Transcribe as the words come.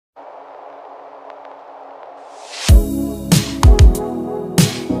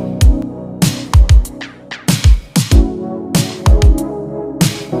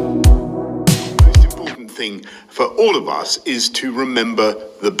thing for all of us is to remember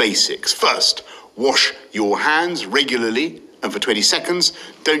the basics. First, wash your hands regularly and for 20 seconds.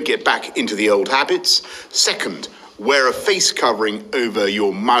 Don't get back into the old habits. Second, wear a face covering over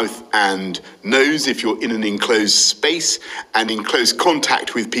your mouth and nose if you're in an enclosed space and in close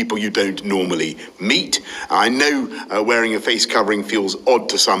contact with people you don't normally meet. I know wearing a face covering feels odd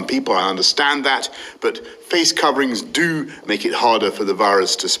to some people, I understand that, but face coverings do make it harder for the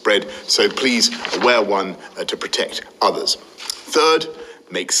virus to spread, so please wear one to protect others. Third,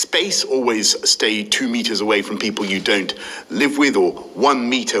 make space. Always stay 2 meters away from people you don't live with, or 1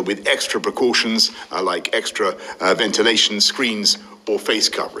 meter with extra precautions like extra ventilation screens or face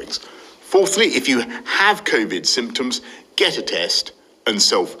coverings. Fourthly, if you have COVID symptoms, get a test and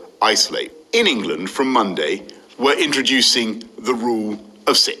self-isolate. In England, from Monday, we're introducing the rule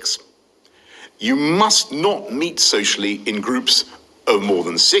of 6. You must not meet socially in groups of more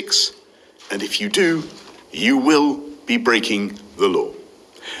than 6, and if you do, you will be breaking the law.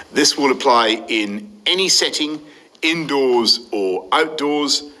 This will apply in any setting, indoors or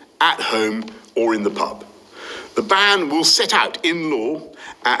outdoors, at home or in the pub. The ban will set out in law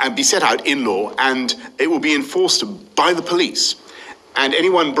and it will be enforced by the police. And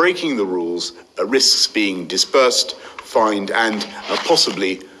anyone breaking the rules risks being dispersed, fined and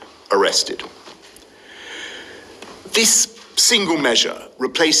possibly arrested. This single measure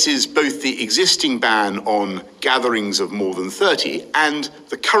replaces both the existing ban on gatherings of more than 30 and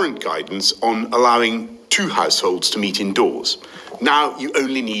the current guidance on allowing 2 households to meet indoors. Now you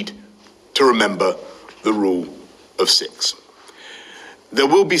only need to remember the rule of 6. There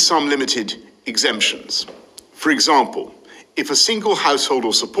will be some limited exemptions. For example, if a single household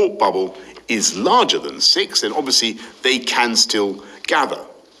or support bubble is larger than 6, then obviously they can still gather.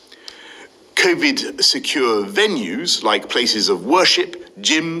 COVID-secure venues like places of worship,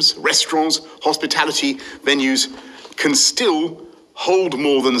 gyms, restaurants, hospitality venues can still hold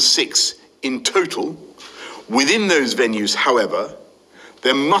more than 6 in total. Within those venues, however,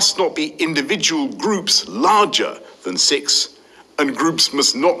 there must not be individual groups larger than 6, and groups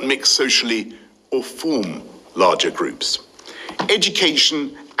must not mix socially or form larger groups.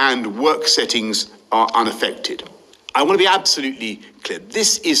 Education and work settings are unaffected. I want to be absolutely clear.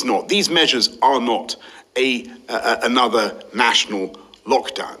 These measures are not another national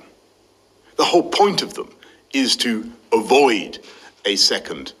lockdown. The whole point of them is to avoid a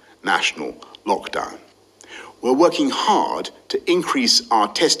second national lockdown. We're working hard to increase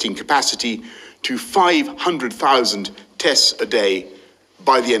our testing capacity to 500,000 tests a day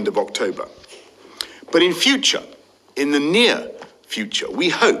by the end of October. But in the near future,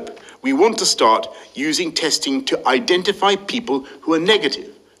 we want to start using testing to identify people who are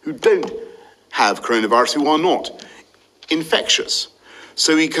negative, who don't have coronavirus, who are not infectious,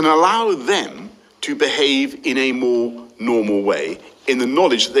 so we can allow them to behave in a more normal way, in the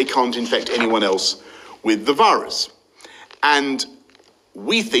knowledge that they can't infect anyone else with the virus. And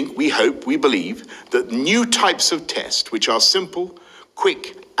we think, we hope, we believe that new types of tests, which are simple,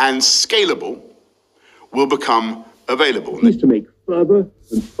 quick, and scalable, will become available. To make further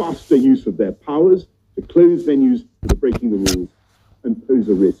and faster use of their powers to close venues that are breaking the rules and pose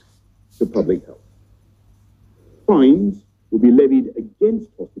a risk to public health. Fines will be levied against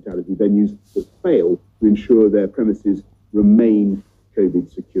hospitality venues that fail to ensure their premises remain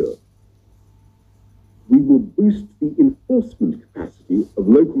COVID secure. We will boost the enforcement capacity of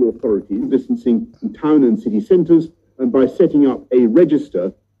local authorities distancing in town and city centres, and by setting up a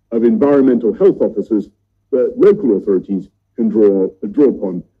register of environmental health officers that local authorities can draw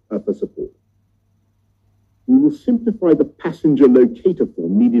upon for support. We will simplify the passenger locator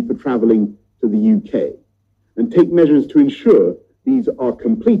form needed for travelling to the UK and take measures to ensure these are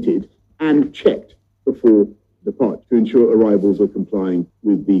completed and checked before departure to ensure arrivals are complying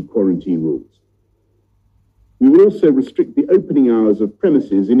with the quarantine rules. We will also restrict the opening hours of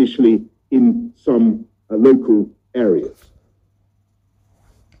premises initially in some local areas.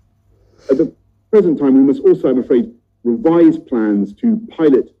 At the present time, we must also, I'm afraid, revise plans to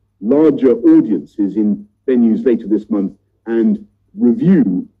pilot larger audiences in venues later this month and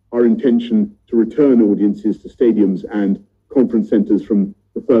review our intention to return audiences to stadiums and conference centres from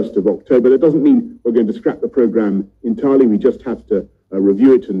the 1st of October. That doesn't mean we're going to scrap the programme entirely. We just have to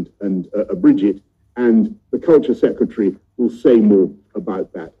review it and abridge it. And the Culture Secretary will say more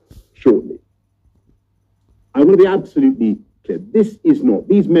about that shortly. I want to be absolutely clear.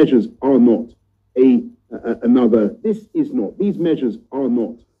 These measures are not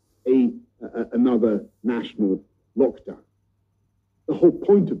another national lockdown. The whole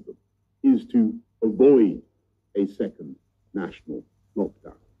point of them is to avoid a second national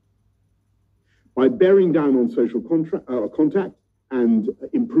lockdown. By bearing down on social contact and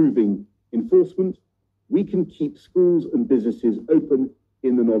improving enforcement, we can keep schools and businesses open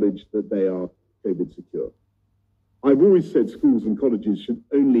in the knowledge that they are COVID secure. I've always said schools and colleges should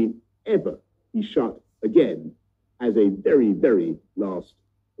only ever be shut again as a very, very last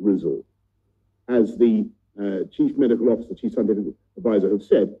resort. As the Chief Medical Officer, Chief Scientific Advisor have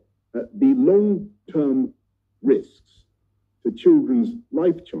said, the long-term risks to children's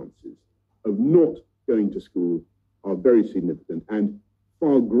life chances of not going to school are very significant and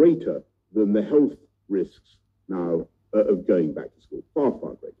far greater than the health risks now of going back to school, far,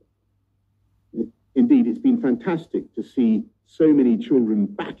 far greater. Indeed, it's been fantastic to see so many children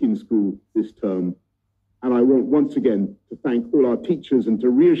back in school this term, and I want once again to thank all our teachers and to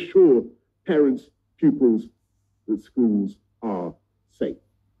reassure parents, pupils that schools are safe.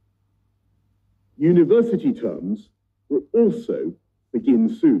 University terms will also begin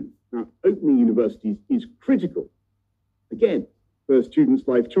soon. Now, opening universities is critical, again, for students'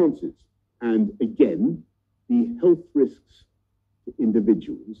 life chances, and again, the health risks to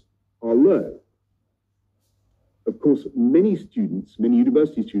individuals are low. Of course, many students, many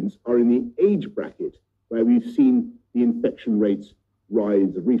university students, are in the age bracket where we've seen the infection rates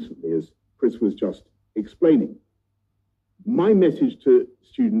rise recently, as Chris was just explaining. My message to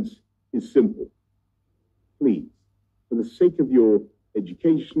students is simple. Please, for the sake of your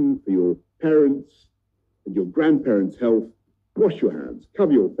education, for your parents and your grandparents' health, wash your hands,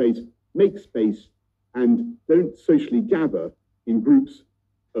 cover your face, make space, and don't socially gather in groups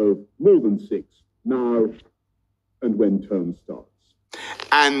of more than 6 now and when term starts.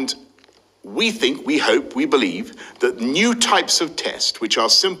 And we think, we hope, we believe that new types of tests, which are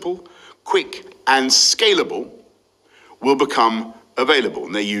simple, quick, and scalable, will become available.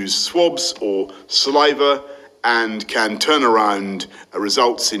 And they use swabs or saliva and can turn around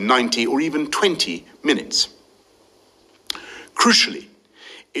results in 90 or even 20 minutes. Crucially,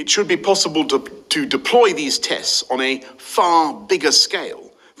 it should be possible to deploy these tests on a far bigger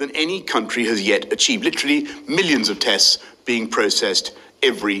scale than any country has yet achieved. Literally millions of tests being processed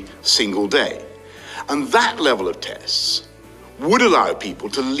every single day. And that level of tests would allow people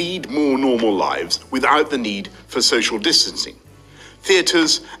to lead more normal lives without the need for social distancing.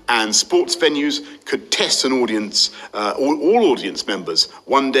 Theatres and sports venues could test an audience, all audience members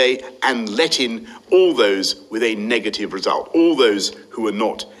one day and let in all those with a negative result, all those who are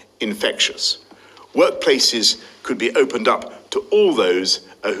not infectious. Workplaces could be opened up to all those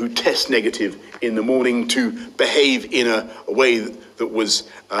who test negative in the morning to behave in a way that was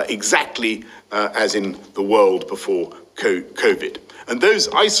exactly as in the world before COVID. And those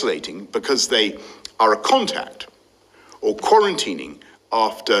isolating because they are a contact or quarantining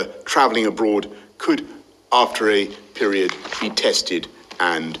after traveling abroad could, after a period, be tested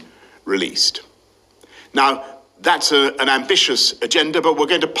and released. Now, that's an ambitious agenda, but we're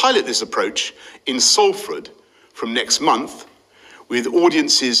going to pilot this approach in Salford from next month with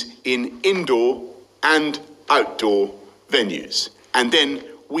audiences in indoor and outdoor venues. And then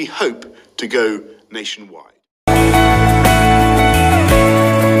we hope to go nationwide.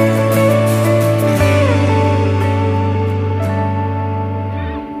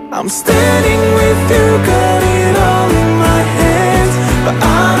 I'm standing with you, girl.